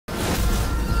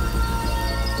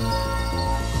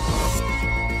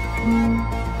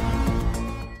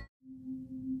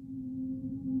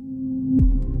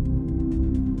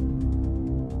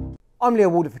I'm Leo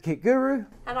Walder for Kit Guru.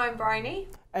 And I'm Briony.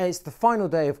 It's the final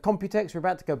day of Computex. We're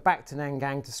about to go back to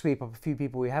Nangang to sweep up a few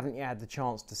people we haven't yet had the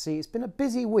chance to see. It's been a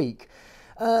busy week.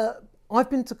 I've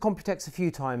been to Computex a few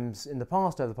times in the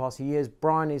past, over the past few years.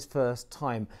 Briony's first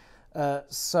time.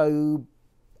 So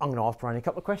I'm going to ask Briony a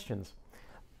couple of questions.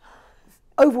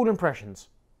 Overall impressions?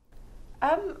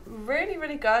 Really,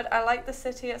 really good. I like the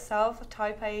city itself.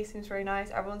 Taipei seems really nice.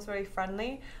 Everyone's really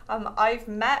friendly. I've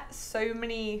met so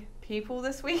many people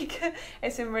this week.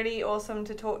 It's been really awesome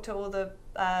to talk to all the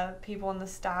people on the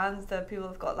stands, the people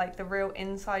who've got like the real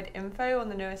inside info on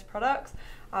the newest products.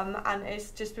 And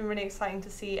it's just been really exciting to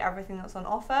see everything that's on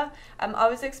offer. I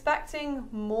was expecting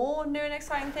more new and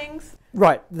exciting things.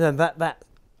 Right,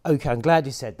 okay, I'm glad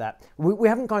you said that. We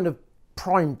haven't kind of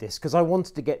primed this because I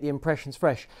wanted to get the impressions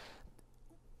fresh.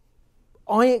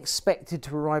 I expected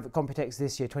to arrive at Computex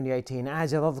this year, 2018,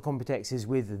 as at other Computexes,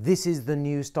 with this is the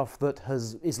new stuff that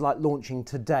is like launching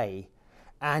today.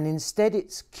 And instead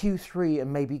it's Q3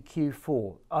 and maybe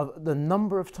Q4. The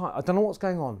number of times, I don't know what's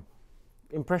going on.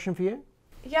 Impression for you?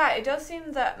 Yeah, it does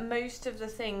seem that most of the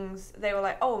things, they were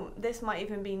like, oh, this might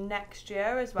even be next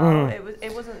year as well. It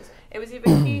was either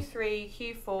Q3,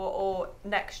 Q4 or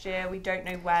next year, we don't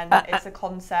know when. It's a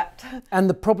concept. And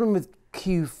the problem with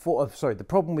the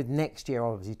problem with next year,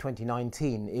 obviously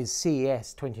 2019, is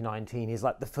CES 2019 is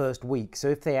like the first week. So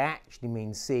if they actually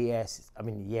mean CES, I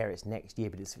mean, yeah, it's next year,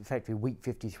 but it's effectively week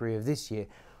 53 of this year.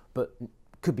 But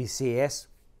could be CES,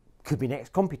 could be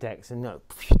next Computex, and no,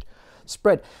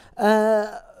 spread.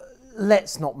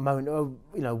 Let's not moan,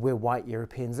 we're white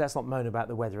Europeans, let's not moan about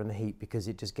the weather and the heat, because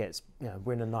it just gets,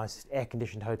 we're in a nice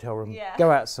air-conditioned hotel room,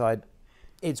 go outside,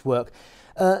 it's work.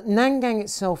 Nangang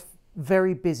itself,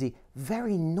 very busy,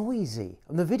 very noisy.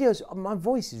 And the videos, my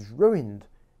voice is ruined.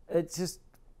 It's just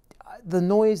the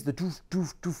noise, the doof,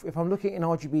 doof, doof. If I'm looking at an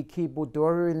RGB keyboard, do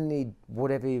I really need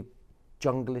whatever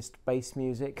junglist bass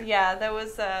music? Yeah, there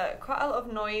was quite a lot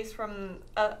of noise from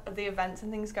the events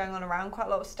and things going on around. Quite a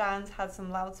lot of stands had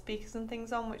some loudspeakers and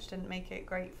things on, which didn't make it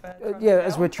great for yeah,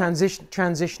 as we're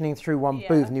transitioning through one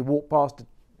booth and you walk past,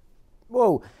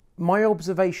 whoa. My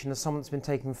observation as someone that's been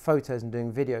taking photos and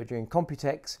doing video during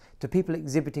Computex to people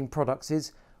exhibiting products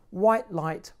is white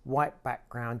light, white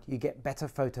background, you get better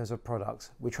photos of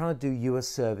products. We're trying to do you a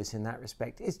service in that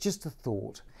respect. It's just a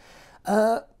thought.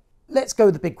 Let's go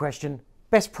with the big question.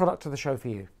 Best product of the show for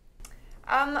you?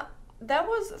 There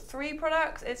was 3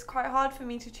 products. It's quite hard for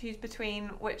me to choose between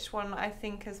which one I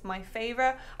think is my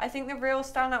favourite. I think the real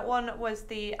standout one was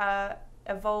the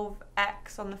Evolve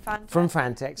X on the Fantex. From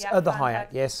Fantex, the Hayat,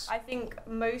 yes. I think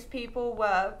most people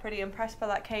were pretty impressed by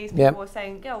that case. People were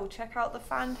saying, yo, check out the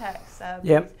Fantex,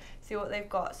 see what they've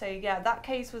got. So yeah, that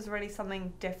case was really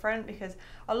something different, because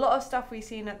a lot of stuff we've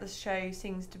seen at the show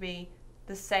seems to be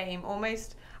the same,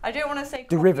 almost, I don't want to say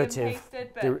derivative, copy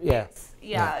and pasted,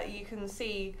 but you can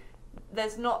see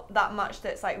there's not that much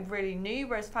that's like really new,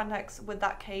 whereas Fantex with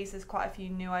that case there's quite a few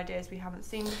new ideas we haven't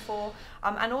seen before,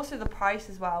 and also the price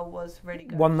as well was really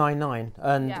good. $199,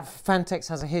 and Fantex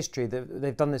has a history.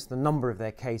 They've done this in a number of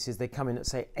their cases. They come in at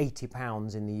say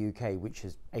 £80 in the UK, which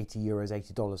is €80,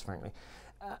 $80 frankly,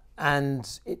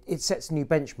 and it sets a new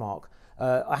benchmark.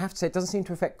 I have to say, it doesn't seem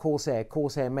to affect Corsair.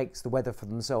 Corsair makes the weather for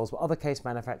themselves, but other case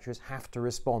manufacturers have to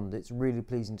respond. It's really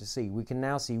pleasing to see. We can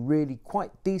now see really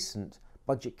quite decent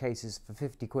budget cases for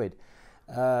 50 quid.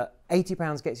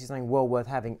 £80 gets you something well worth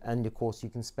having, and of course you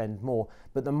can spend more.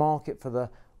 But the market for the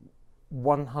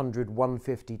 100,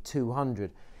 150,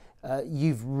 200,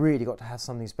 you've really got to have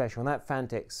something special. And that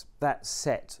Fantex, that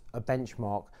set a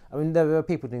benchmark. I mean, there are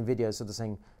people doing videos sort of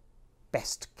saying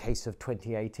best case of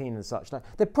 2018 and such.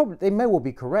 They may well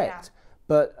be correct,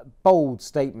 but bold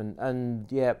statement,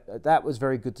 and yeah, that was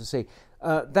very good to see.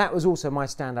 That was also my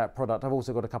standout product. I've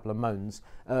also got a couple of moans.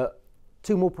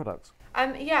 2 more products.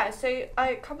 So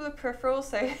a couple of peripherals,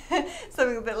 so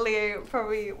something that Leo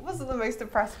probably wasn't the most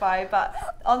impressed by,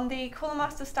 but on the Cooler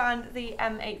Master stand, the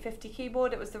M850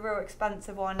 keyboard, it was the real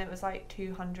expensive one. It was like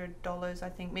 $200, I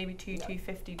think, maybe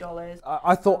 $250.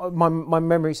 I thought, my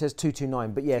memory says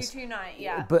 229, but yes. 229,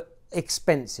 yeah. But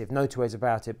expensive, no 2 ways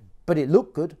about it. But it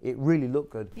looked good. It really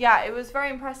looked good. Yeah, it was very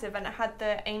impressive, and it had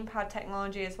the aimpad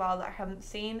technology as well that I haven't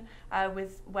seen,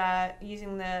 where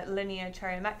using the linear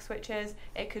Cherry MX switches,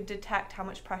 it could detect how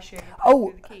much pressure you put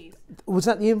through the keys. Was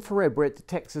that the infrared where it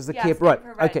detects as the key? Right.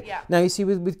 Infrared, okay. Yeah. Now you see,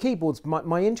 with keyboards,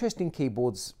 my interest in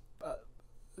keyboards.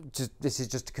 This is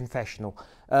just a confessional.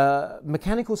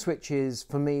 Mechanical switches,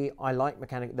 for me, I like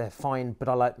mechanical. They're fine, but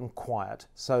I like them quiet.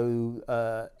 So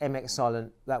MX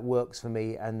silent, that works for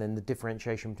me. And then the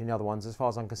differentiation between the other ones, as far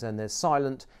as I'm concerned, there's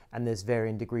silent and there's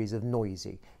varying degrees of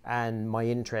noisy. And my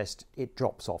interest, it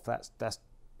drops off. That's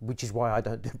which is why I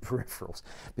don't do peripherals.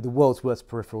 Be the world's worst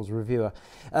peripherals reviewer.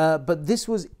 But this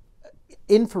was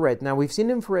infrared. Now, we've seen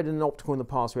infrared and optical in the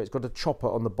past where it's got a chopper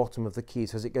on the bottom of the key,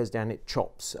 so as it goes down it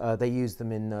chops. They use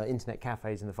them in internet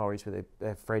cafes in the Far East where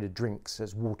they're afraid of drinks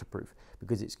as waterproof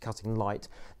because it's cutting light.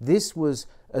 This was,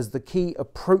 as the key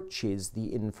approaches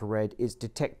the infrared, it's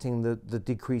detecting the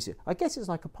decrease. I guess it's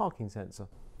like a parking sensor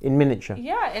in miniature.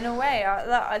 Yeah, in a way.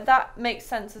 That makes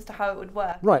sense as to how it would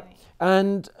work. Right.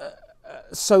 And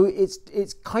so it's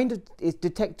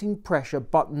detecting pressure,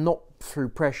 but not through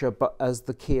pressure, but as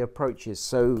the key approaches.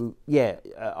 So yeah,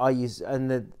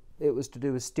 it was to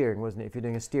do with steering, wasn't it? If you're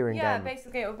doing a steering game. Yeah,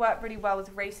 basically it would work really well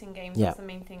with racing games. Yeah. That's the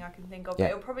main thing I can think of. Yeah.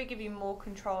 But it would probably give you more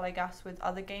control, I guess, with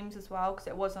other games as well, because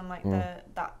it was on like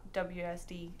that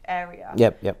WSD area.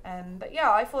 Yep. But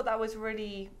yeah, I thought that was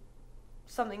really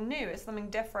something new. It's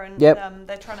something different. Yep.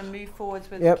 They're trying to move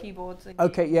forwards with keyboards. And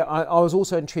Okay, yeah, I was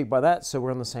also intrigued by that, so we're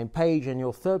on the same page. And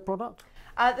your third product?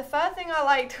 The third thing I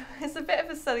liked, it's a bit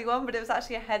of a silly one, but it was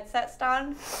actually a headset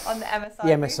stand on the MSI. The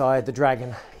MSI, the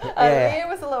Dragon. It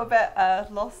was a little bit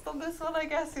lost on this one, I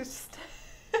guess. It was just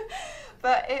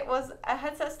but it was a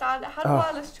headset stand. It had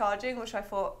wireless charging, which I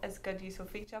thought is a good useful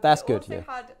feature. That's but it good,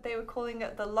 also they were calling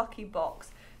it the Lucky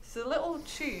Box. It's a little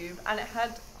tube, and it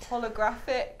had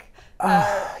holographic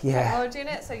technology in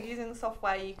it. So using the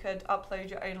software, you could upload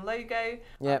your own logo.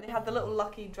 They had the little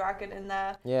lucky dragon in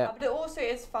there. But it also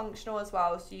is functional as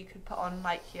well, so you could put on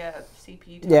like your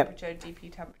CPU temperature,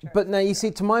 GPU temperature. But now you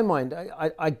see, to my mind,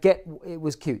 I get it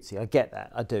was cutesy. I get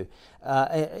that. I do.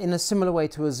 In a similar way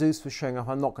to Asus was showing off.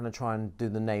 I'm not going to try and do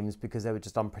the names because they were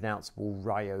just unpronounceable.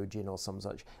 Ryojin or some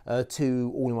such.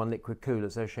 Two all-in-one liquid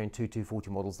coolers. They're showing two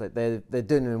 240 models. They're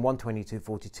doing them in 120,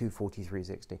 240, 240,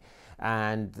 360,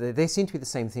 and they seem to be the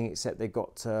same thing, except they've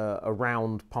got a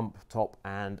round pump top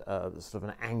and sort of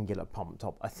an angular pump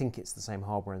top. I think it's the same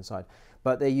hardware inside,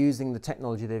 but they're using the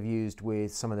technology they've used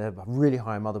with some of their really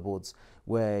high motherboards,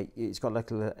 where it's got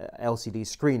like a LCD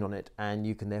screen on it, and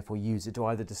you can therefore use it to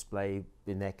either display,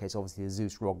 in their case, obviously the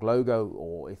Zeus ROG logo,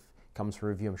 or if it comes for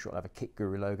review, I'm sure it'll have a Kit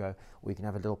Guru logo, or you can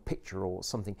have a little picture or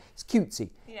something. It's cutesy.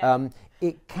 Yeah.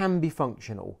 It can be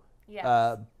functional.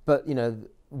 Yes. But you know,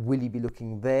 will you be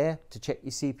looking there to check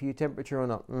your CPU temperature or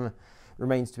not?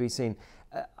 Remains to be seen.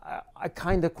 I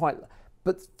kind of quite,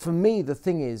 but for me, the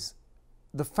thing is,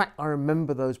 the fact I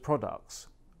remember those products,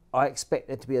 I expect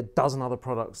there to be a dozen other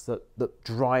products that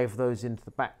drive those into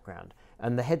the background.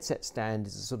 And the headset stand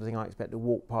is the sort of thing I expect to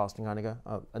walk past and kind of go,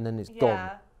 oh, and then it's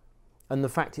gone. And the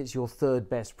fact it's your third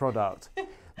best product,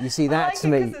 you see, that to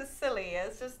me. Because it's silly.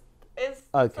 It's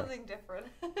something different.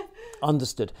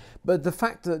 Understood. But the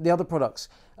fact that the other products,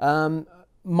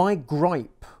 my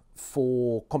gripe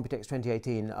for Computex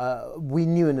 2018, we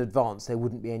knew in advance there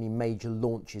wouldn't be any major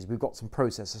launches. We've got some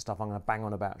processor stuff I'm going to bang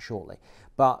on about shortly.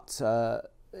 But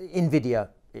NVIDIA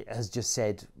has just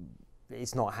said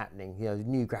it's not happening. You know,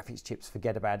 new graphics chips,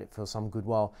 forget about it for some good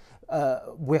while.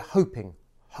 We're hoping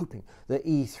that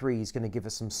E3 is going to give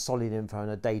us some solid info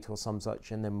and a date or some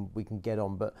such, and then we can get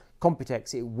on. But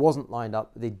Computex, it wasn't lined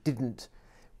up. They didn't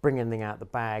bring anything out the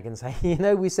bag and say, you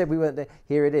know, we said we weren't there.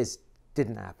 Here it is.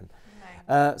 Didn't happen.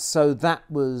 No. So that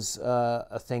was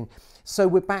a thing. So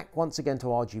we're back once again to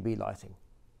RGB lighting.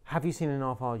 Have you seen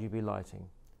enough RGB lighting?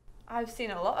 I've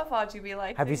seen a lot of RGB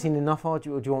lighting. Have you seen enough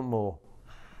RGB, or do you want more?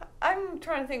 I'm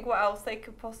trying to think what else they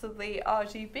could possibly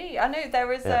RGB. I know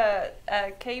there is a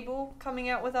cable coming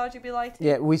out with RGB lighting.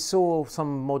 Yeah, we saw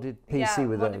some modded PC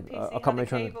with modded PC a company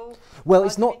trying cable, well,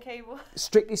 it's not, cable.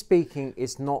 Strictly speaking,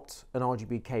 it's not an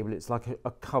RGB cable. It's like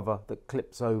a cover that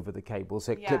clips over the cable.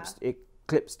 So it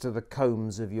clips to the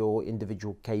combs of your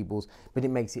individual cables, but it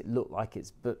makes it look like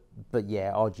it's, but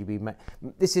yeah, RGB.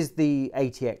 This is the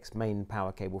ATX main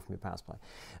power cable from your power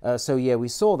supply. So yeah, we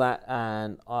saw that,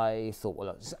 and I thought,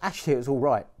 well, actually it was all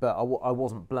right, but I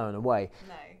wasn't blown away.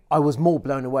 No. I was more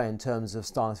blown away in terms of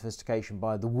style and sophistication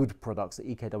by the wood products that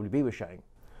EKWB were showing.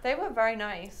 They were very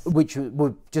nice. Which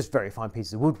were just very fine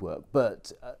pieces of woodwork,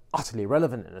 but utterly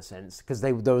irrelevant in a sense, because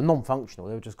they were non-functional,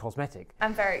 they were just cosmetic.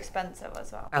 And very expensive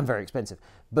as well. And very expensive.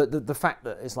 But the fact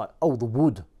that it's like, oh, the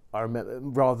wood, I remember,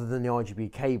 rather than the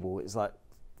RGB cable, it's like,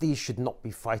 these should not be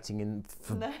fighting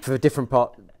for a different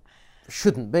part.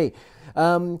 Shouldn't be.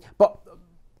 But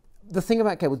the thing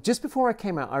about cable, just before I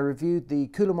came out, I reviewed the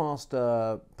Cooler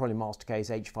Master, probably Master Case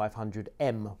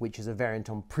H500M, which is a variant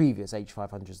on previous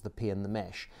H500s, the P and the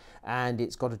Mesh, and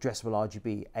it's got addressable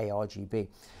RGB, ARGB.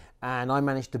 And I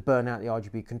managed to burn out the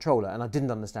RGB controller, and I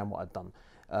didn't understand what I'd done.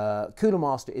 Cooler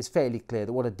Master is fairly clear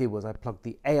that what I did was I plugged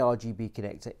the ARGB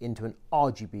connector into an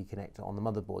RGB connector on the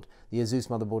motherboard. The Asus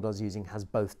motherboard I was using has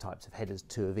both types of headers,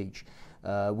 2 of each,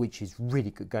 which is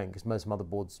really good going, because most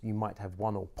motherboards you might have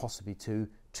 1 or possibly 2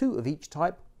 of each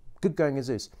type. Good going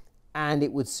Asus. And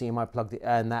it would seem I plugged it,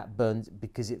 and that burns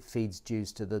because it feeds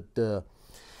juice to the DIR.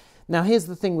 Now here's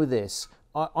the thing with this.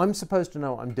 I'm supposed to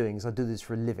know what I'm doing, because I do this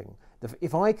for a living.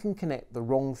 If I can connect the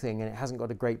wrong thing and it hasn't got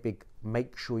a great big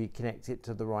make sure you connect it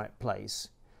to the right place,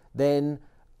 then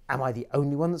am I the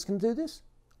only one that's going to do this?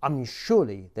 I mean,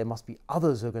 surely there must be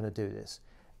others who are going to do this.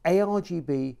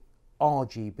 ARGB,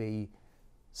 RGB,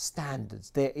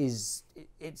 standards,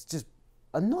 it's just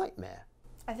a nightmare.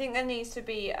 I think there needs to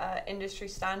be industry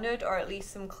standard, or at least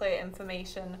some clear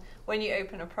information when you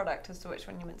open a product as to which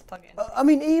one you're meant to plug in. I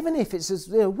mean, even if it's as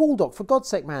wall dock, for God's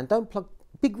sake, man, don't plug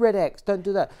big red X, don't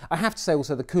do that. I have to say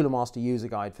also the Cooler Master user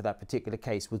guide for that particular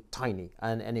case was tiny,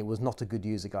 and it was not a good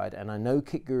user guide. And I know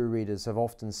Kit Guru readers have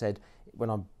often said, when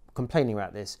I'm complaining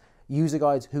about this, user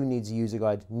guides, who needs a user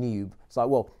guide? Noob. It's like,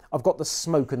 well, I've got the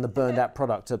smoke and the burned out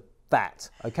product to that,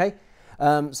 okay?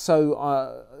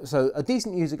 So a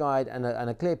decent user guide and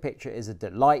a clear picture is a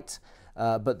delight,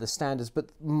 but the standards. But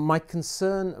my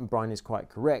concern, and Brian is quite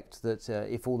correct, that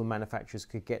if all the manufacturers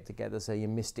could get together, say your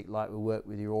Mystic Light will work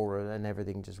with your Aura and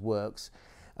everything just works,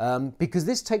 because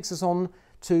this takes us on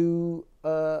to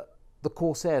the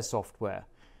Corsair software.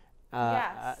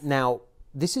 Yes. Now,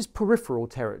 this is peripheral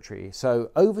territory,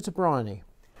 so over to Briony.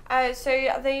 So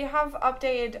they have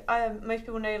updated, most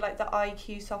people know like the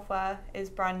IQ software is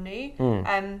brand new,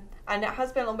 and it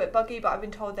has been a little bit buggy, but I've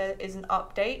been told there is an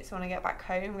update, so when I get back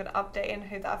home I'm going to update and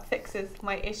hope that fixes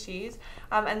my issues.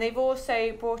 And they've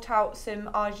also brought out some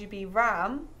RGB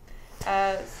RAM.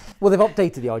 Well, they've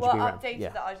updated the RGB RAM.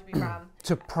 The RGB RAM.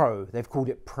 To Pro, they've called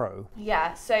it Pro.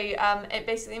 Yeah, so it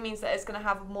basically means that it's going to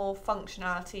have more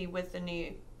functionality with the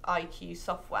new IQ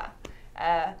software.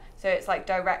 So it's like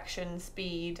direction,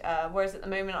 speed, whereas at the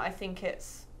moment I think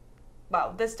it's,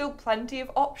 well, there's still plenty of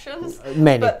options,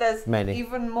 but there's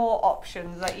even more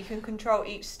options. Like you can control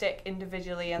each stick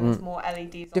individually, and there's more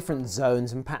LEDs. Different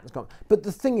zones and patterns. But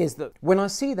the thing is that when I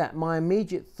see that, my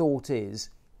immediate thought is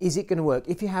it going to work?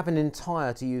 If you have an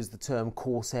entire, to use the term,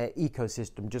 Corsair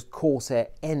ecosystem, just Corsair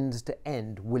end to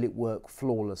end, will it work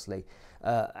flawlessly?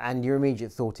 And your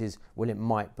immediate thought is, well, it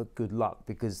might, but good luck,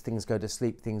 because things go to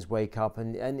sleep, things wake up,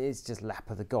 and it's just lap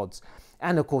of the gods.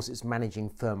 And of course, it's managing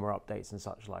firmware updates and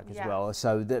such like as well.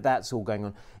 So that's all going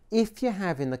on. If you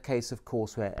have, in the case of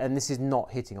Corsair, and this is not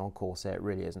hitting on Corsair, it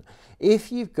really isn't.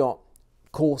 If you've got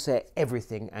Corsair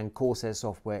everything and Corsair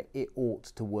software, it ought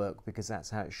to work, because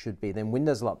that's how it should be. Then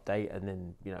Windows will update, and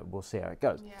then we'll see how it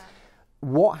goes. Yeah.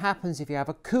 What happens if you have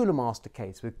a Cooler Master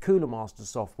case with Cooler Master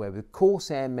software, with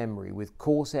Corsair memory, with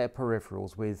Corsair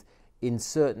peripherals, with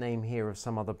insert name here of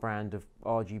some other brand of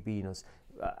RGBness,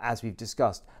 as we've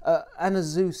discussed, and a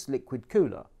Zeus liquid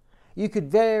cooler? You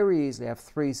could very easily have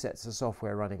 3 sets of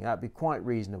software running. That'd be quite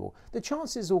reasonable. The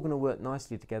chances are all going to work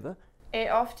nicely together. It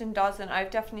often doesn't.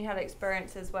 I've definitely had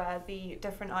experiences where the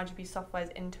different RGB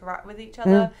softwares interact with each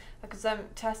other, because I'm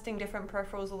testing different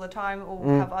peripherals all the time, or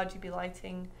have RGB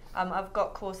lighting. I've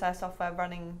got Corsair software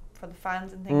running for the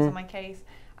fans and things in my case,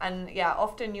 and yeah,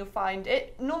 often you'll find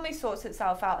it normally sorts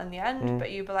itself out in the end, but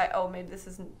you'll be like, oh, maybe this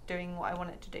isn't doing what I want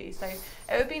it to do. So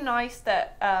it would be nice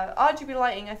that RGB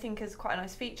lighting, I think, is quite a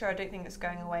nice feature. I don't think it's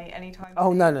going away anytime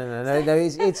soon. No,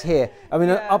 it's here. I mean,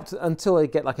 until they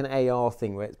get like an AR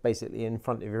thing where it's basically in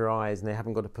front of your eyes and they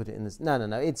haven't got to put it in this. No,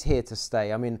 it's here to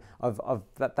stay. I mean,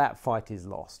 that fight is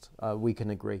lost. We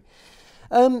can agree.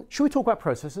 Should we talk about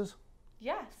processors?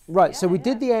 Yes. Right, so we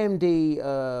did the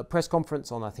AMD press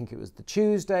conference on, I think it was the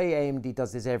Tuesday. AMD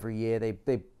does this every year.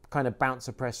 They kind of bounce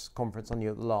a press conference on you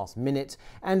at the last minute.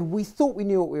 And we thought we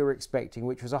knew what we were expecting,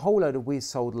 which was a whole load of we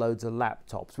sold loads of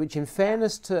laptops, which in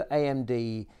fairness to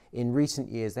AMD, in recent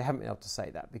years, they haven't been able to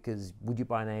say that, because would you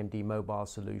buy an AMD mobile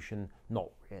solution? Not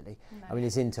really. No. I mean,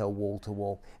 it's Intel wall to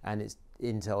wall, and it's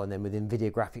Intel and then with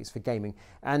NVIDIA graphics for gaming.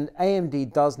 And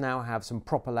AMD does now have some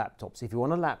proper laptops. If you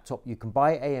want a laptop, you can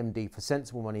buy AMD for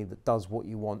sensible money that does what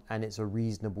you want, and it's a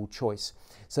reasonable choice.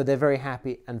 So they're very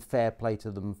happy, and fair play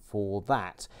to them for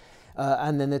that.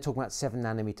 And then they're talking about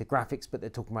 7nm graphics, but they're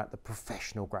talking about the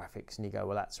professional graphics, and you go,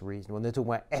 well, that's reasonable. And they're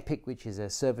talking about EPYC, which is a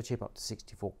server chip up to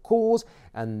 64 cores,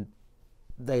 and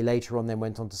they later on then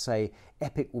went on to say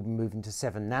EPYC will be moving to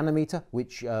 7nm,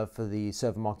 which for the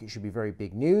server market should be very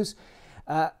big news.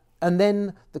 And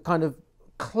then the kind of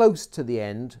close to the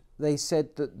end, they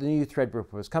said that the new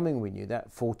Threadripper was coming. We knew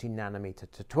that, 14 nanometer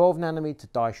to 12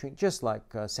 nanometer die shrink, just like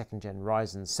second gen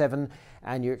Ryzen 7,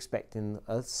 and you're expecting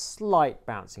a slight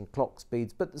bounce in clock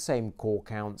speeds, but the same core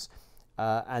counts.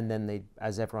 And then they,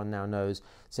 as everyone now knows,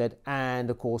 said,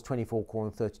 and of course 24 core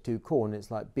and 32 core, and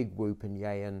it's like big whoop and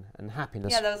yay and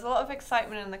happiness. Yeah, there was a lot of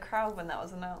excitement in the crowd when that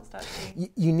was announced,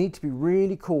 actually. You need to be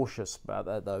really cautious about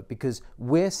that though, because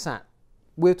we're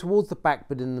towards the back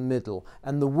but in the middle,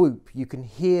 and the whoop, you can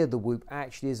hear the whoop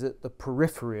actually is at the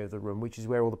periphery of the room, which is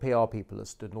where all the PR people are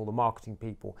stood and all the marketing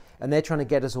people, and they're trying to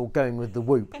get us all going with the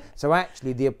whoop. So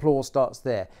actually the applause starts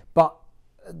there. But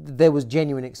there was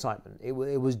genuine excitement. It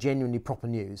was genuinely proper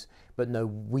news. But no,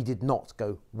 we did not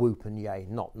go whoop and yay.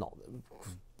 Not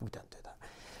we don't do that.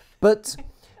 But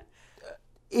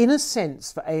in a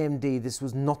sense, for AMD, this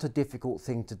was not a difficult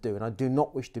thing to do, and I do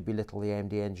not wish to belittle the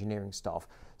AMD engineering staff.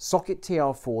 Socket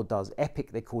TR4 does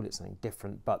EPIC. They call it something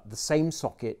different, but the same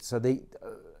socket. So they,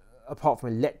 apart from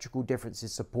electrical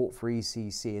differences, support for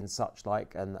ECC and such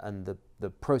like, and the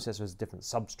processor has a different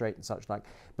substrate and such like.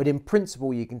 But in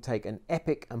principle, you can take an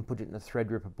EPIC and put it in a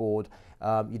Threadripper board.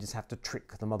 You just have to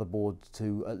trick the motherboard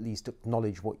to at least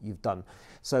acknowledge what you've done.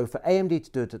 So for AMD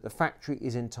to do it at the factory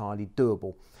is entirely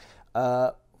doable.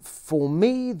 For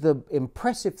me, the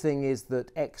impressive thing is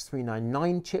that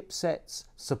X399 chipsets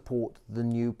support the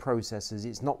new processors.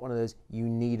 It's not one of those, you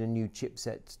need a new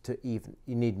chipset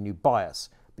you need a new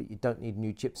BIOS, but you don't need a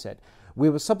new chipset.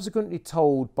 We were subsequently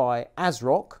told by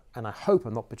ASRock, and I hope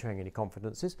I'm not betraying any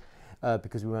confidences,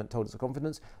 because we weren't told it's a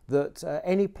confidence, that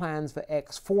any plans for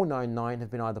X499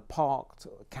 have been either parked,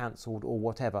 cancelled, or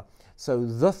whatever. So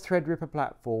the Threadripper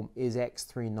platform is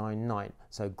X399.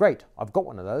 So great, I've got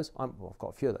one of those. Well, I've got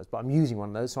a few of those, but I'm using one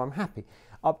of those, so I'm happy.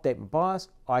 Update my BIOS,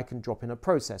 I can drop in a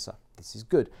processor. This is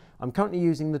good. I'm currently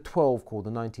using the 12 core,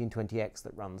 the 1920X,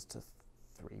 that runs to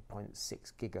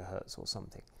 3.6 gigahertz or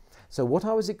something. So what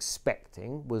I was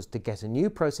expecting was to get a new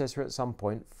processor at some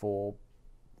point for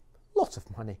lots of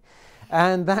money,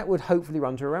 and that would hopefully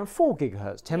run to around 4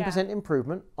 gigahertz, 10%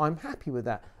 improvement. I'm happy with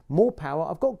that. More power,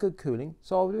 I've got good cooling,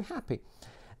 so I'll be happy.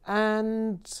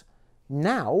 And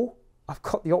now I've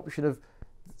got the option of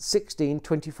 16,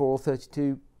 24 or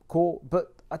 32 core,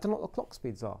 but I don't know what the clock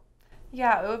speeds are.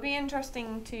 Yeah, it would be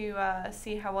interesting to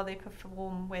see how well they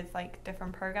perform with like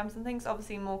different programs and things.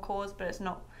 Obviously more cores, but it's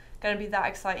not going to be that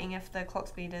exciting if the clock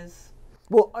speed is...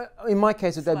 Well, in my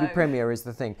case, Adobe slow. Premiere is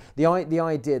the thing. The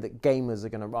idea that gamers are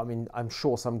going to... I mean, I'm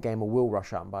sure some gamer will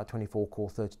rush out and buy a 24-core,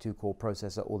 32-core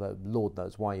processor, although Lord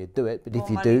knows why you do it. But More if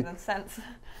you money do... than sense.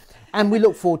 And we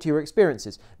look forward to your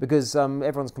experiences, because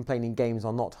everyone's complaining games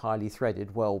are not highly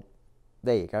threaded. Well,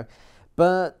 there you go.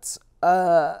 But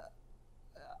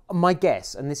my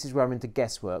guess, and this is where I'm into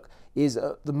guesswork, is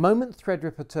the moment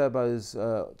Threadripper turbos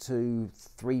to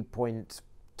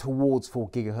towards 4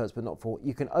 gigahertz, but not 4,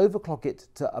 you can overclock it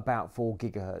to about 4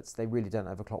 gigahertz. They really don't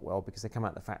overclock well because they come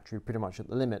out the factory pretty much at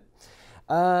the limit.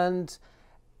 And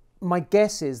my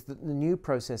guess is that the new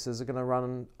processors are going to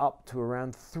run up to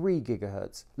around 3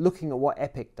 gigahertz, looking at what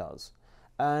EPIC does.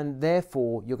 And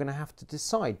therefore, you're going to have to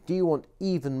decide, do you want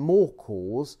even more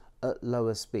cores at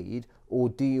lower speed, or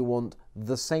do you want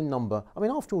the same number? I mean,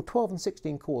 after all, 12 and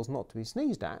 16 cores not to be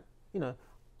sneezed at. You know,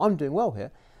 I'm doing well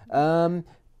here.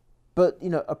 But, you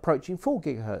know, approaching 4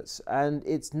 gigahertz, and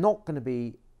it's not going to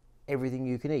be everything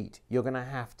you can eat. You're going to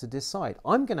have to decide.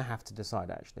 I'm going to have to decide,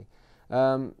 actually.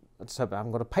 So I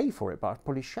haven't got to pay for it, but I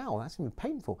probably shall. That's going to be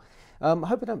painful. I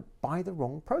hope I don't buy the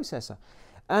wrong processor.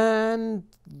 And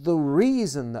the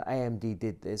reason that AMD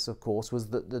did this, of course, was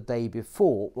that the day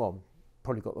before, well,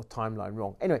 probably got the timeline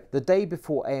wrong. Anyway, the day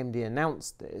before AMD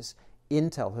announced this,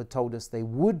 Intel had told us they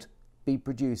would be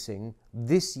producing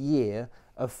this year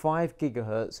a 5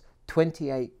 gigahertz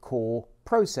 28-core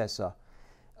processor.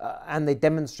 And they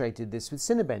demonstrated this with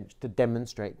Cinebench to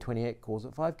demonstrate 28 cores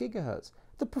at 5 gigahertz.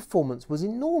 The performance was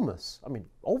enormous. I mean,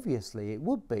 obviously it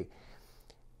would be.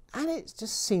 And it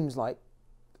just seems like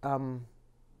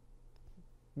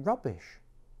rubbish.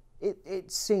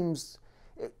 It seems...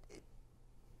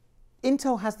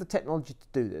 Intel has the technology to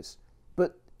do this,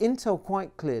 but Intel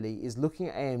quite clearly is looking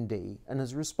at AMD and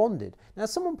has responded. Now,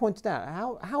 someone pointed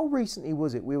out, how recently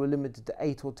was it we were limited to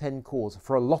 8 or 10 cores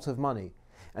for a lot of money,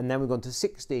 and then we've gone to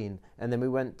 16, and then we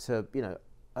went to, you know,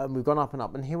 we've gone up and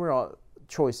up, and here we are,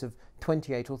 choice of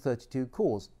 28 or 32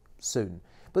 cores soon.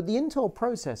 But the Intel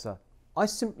processor, I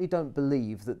simply don't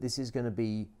believe that this is going to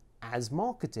be as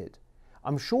marketed.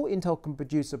 I'm sure Intel can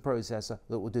produce a processor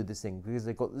that will do this thing because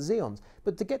they've got the Xeons.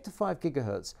 But to get to 5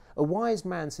 gigahertz, a wise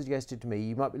man suggested to me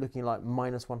you might be looking like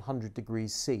minus 100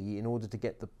 degrees C in order to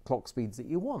get the clock speeds that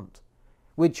you want,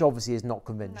 which obviously is not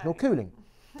conventional cooling.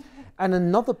 And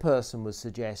another person was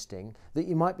suggesting that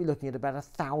you might be looking at about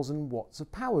 1,000 watts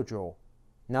of power draw.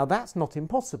 Now that's not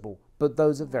impossible, but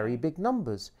those are very big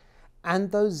numbers.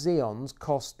 And those Xeons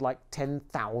cost like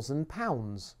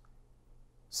 £10,000.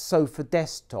 So for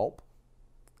desktop,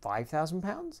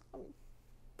 £5,000? I mean,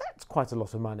 that's quite a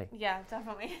lot of money. Yeah,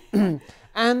 definitely.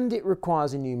 And it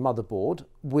requires a new motherboard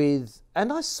with,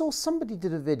 and I saw somebody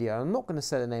did a video, I'm not going to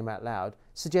say the name out loud,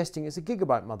 suggesting it's a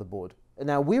Gigabyte motherboard.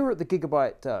 Now we were at the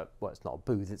Gigabyte, well, it's not a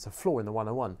booth, it's a floor in the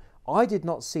 101. I did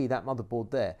not see that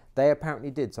motherboard there. They apparently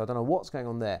did, so I don't know what's going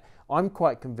on there. I'm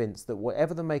quite convinced that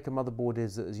whatever the maker motherboard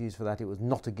is that was used for that, it was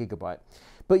not a Gigabyte.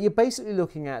 But you're basically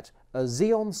looking at a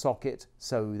Xeon socket,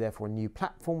 so therefore a new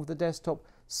platform for the desktop,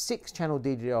 6-channel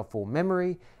DDR4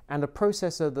 memory, and a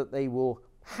processor that they will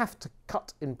have to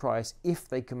cut in price if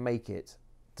they can make it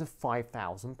to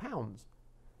 £5,000.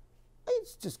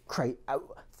 It's just crazy.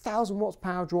 1,000 watts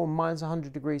power draw, minus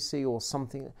 100 degrees C or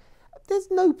something. There's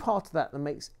no part of that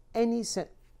makes any sense.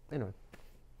 Anyway,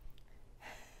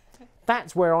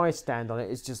 that's where I stand on it.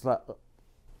 It's just like.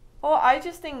 Well, I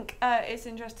just think it's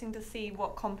interesting to see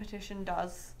what competition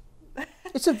does.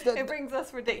 It brings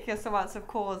us ridiculous amounts of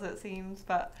cores, it seems,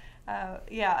 but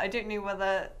yeah, I don't know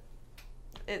whether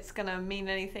it's going to mean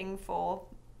anything for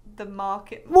the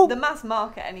market, well, the mass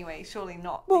market anyway, surely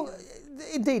not. Well,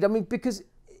 indeed, I mean, because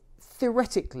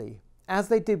theoretically, as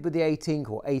they did with the 18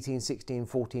 core, 18, 16,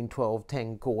 14, 12,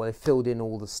 10 core, they filled in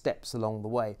all the steps along the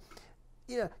way.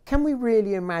 You know, can we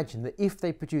really imagine that if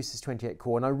they produce this 28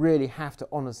 core, and I really have to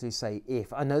honestly say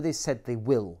if, I know they said they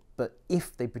will, but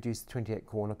if they produce the 28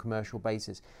 core on a commercial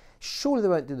basis, surely they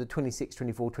won't do the 26,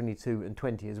 24, 22 and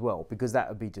 20 as well, because that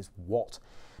would be just what?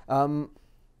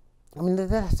 I mean, they'd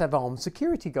have to have armed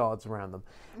security guards around them.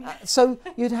 So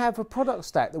you'd have a product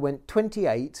stack that went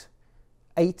 28,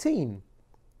 18,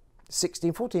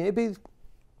 16, 14. It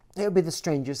would be the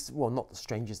strangest, well, not the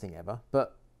strangest thing ever,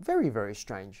 but very, very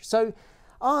strange. So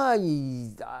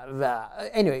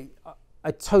anyway,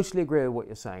 I totally agree with what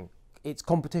you're saying. It's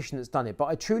competition that's done it, but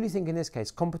I truly think in this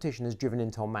case, competition has driven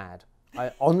Intel mad.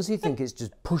 I honestly think it's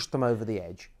just pushed them over the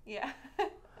edge. Yeah.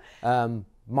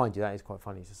 Mind you, that is quite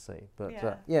funny to see.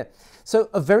 But yeah. So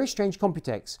a very strange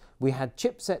Computex. We had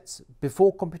chipsets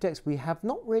before Computex. We have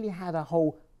not really had a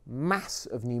whole mass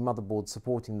of new motherboards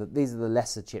supporting that. These are the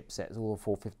lesser chipsets, all the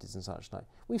 450s and such like.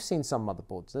 We've seen some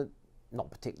motherboards that are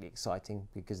not particularly exciting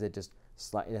because they're just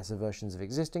slightly lesser versions of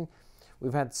existing.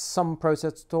 We've had some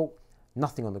processor talk,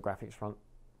 nothing on the graphics front.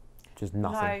 Just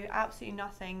nothing. No, absolutely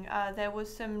nothing. There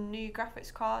was some new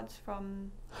graphics cards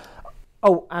from...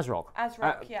 Oh, ASRock.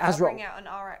 ASRock, yeah. ASRock. Bring out an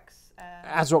RX.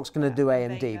 ASRock's going to do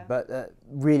AMD, Vega. but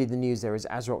really the news there is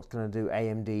ASRock's going to do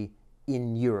AMD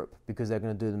in Europe because they're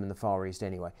going to do them in the Far East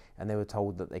anyway, and they were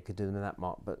told that they could do them in that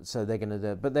market. But so they're going to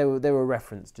do. But they were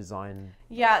reference design.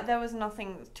 Yeah, there was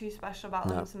nothing too special about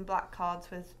them. Some black cards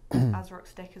with ASRock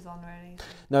stickers on, really. So.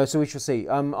 No, so we shall see.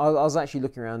 I was actually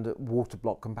looking around at water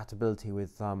block compatibility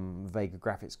with Vega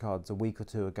graphics cards a week or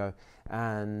two ago,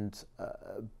 and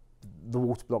the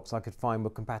water blocks I could find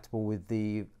were compatible with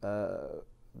the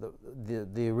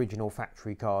original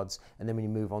factory cards, and then when you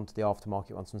move on to the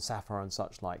aftermarket ones from Sapphire and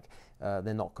such like,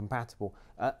 they're not compatible.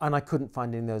 And I couldn't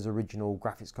find any of those original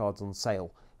graphics cards on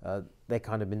sale. They're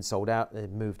kind of been sold out.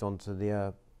 They've moved on to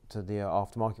the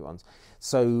aftermarket ones.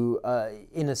 So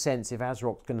in a sense, if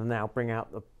ASRock's going to now bring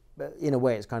out in a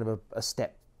way, it's kind of a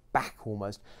step back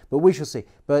almost. But we shall see.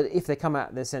 But if they come out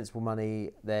at their sensible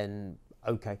money, then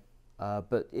okay.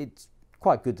 But it's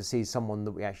quite good to see someone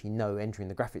that we actually know entering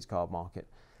the graphics card market.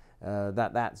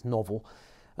 That's novel.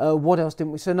 What else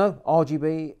didn't we? So no,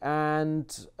 RGB,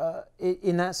 and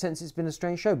in that sense it's been a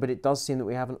strange show, but it does seem that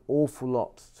we have an awful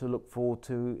lot to look forward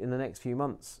to in the next few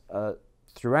months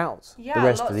throughout the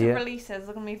rest of the year. Yeah, lots of releases.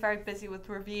 We're going to be very busy with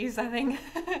reviews, I think.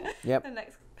 Yep. The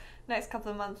next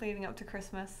couple of months leading up to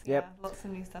Christmas. Yep. Yeah, lots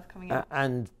of new stuff coming up.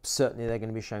 And certainly they're going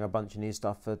to be showing a bunch of new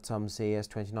stuff at CES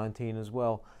 2019 as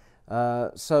well.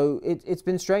 So it's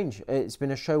been strange. It's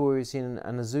been a show where we've seen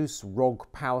an Asus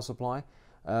ROG power supply.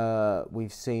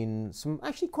 We've seen some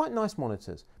actually quite nice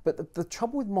monitors. But the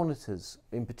trouble with monitors,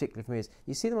 in particular for me, is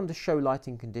you see them under show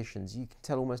lighting conditions. You can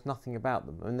tell almost nothing about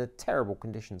them. I mean, they're terrible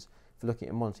conditions for looking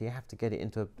at a monitor. You have to get it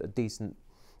into a decent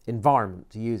environment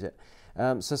to use it.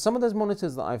 So some of those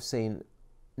monitors that I've seen,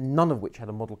 none of which had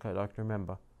a model code I can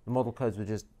remember. The model codes were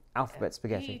just alphabet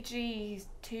spaghetti.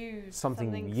 EG2 something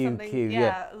UQ,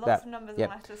 yeah, lots of numbers and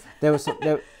letters.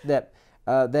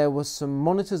 There was some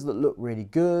monitors that looked really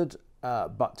good,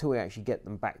 but till we actually get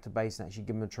them back to base and actually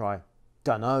give them a try,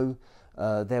 dunno.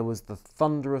 There was the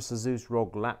thunderous Asus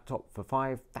ROG laptop for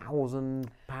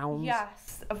 £5,000.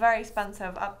 Yes, very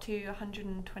expensive, up to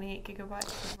 128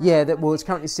 gigabytes. Yeah, well, it's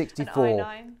currently 64.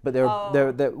 i9. But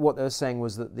what they were saying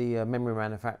was that the memory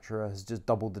manufacturer has just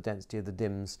doubled the density of the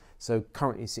DIMMs. So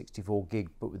currently 64 gig,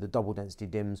 but with the double density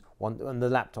DIMMs, and the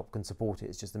laptop can support it.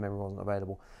 It's just the memory wasn't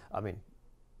available. I mean,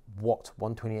 what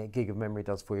 128 gig of memory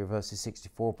does for you versus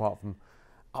 64, apart from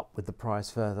up with the price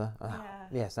further.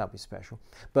 Yes, that'd be special.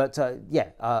 But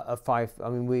a five. I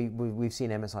mean, we've seen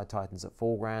MSI Titans at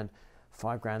 £4,000,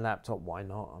 £5,000 laptop. Why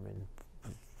not? I mean,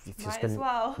 if you Might as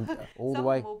well. all the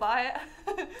way, will buy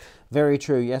it. Very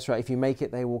true. Yes, right. If you make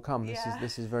it, they will come.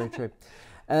 This is very true.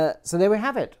 So there we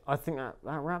have it. I think that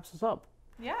wraps us up.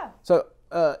 Yeah. So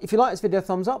if you like this video,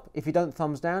 thumbs up. If you don't,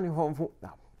 thumbs down.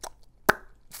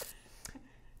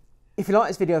 If you like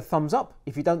this video, thumbs up.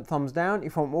 If you don't, thumbs down.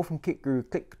 If you want more from Kit Guru,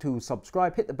 click to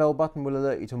subscribe. Hit the bell button, will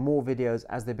alert you to more videos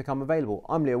as they become available.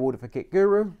 I'm Leo Warder for Kit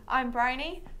Guru. I'm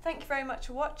Briony. Thank you very much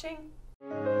for watching.